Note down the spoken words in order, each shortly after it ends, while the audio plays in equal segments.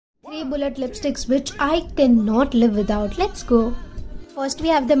3 bullet lipsticks which I cannot live without. Let's go. First we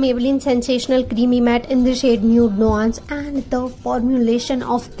have the Maybelline Sensational Creamy Matte in the shade Nude Nuance, and the formulation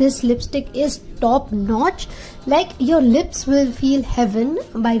of this lipstick is top notch. Like, your lips will feel heaven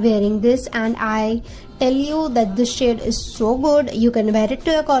by wearing this, and I tell you that this shade is so good. You can wear it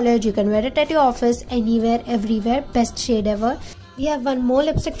to your college, you can wear it at your office, anywhere, everywhere. Best shade ever. We have one more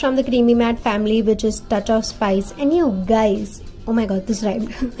lipstick from the Creamy Matte family, which is Touch of Spice. And you guys, oh my god, this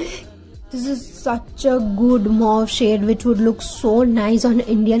rhymed. This is such a good mauve shade which would look so nice on an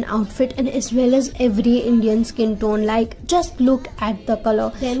Indian outfit and as well as every Indian skin tone. Like, just look at the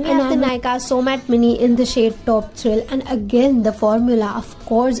color. Then we have the Nykaa So Matte Mini in the shade Top Thrill, and again the formula, of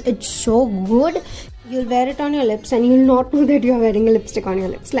course, it's so good. You'll wear it on your lips and you'll not know that you're wearing a lipstick on your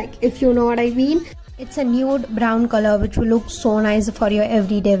lips. Like, if you know what I mean. It's a nude brown color which will look so nice for your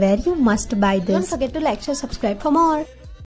everyday wear. You must buy this. Don't forget to like, share, subscribe for more.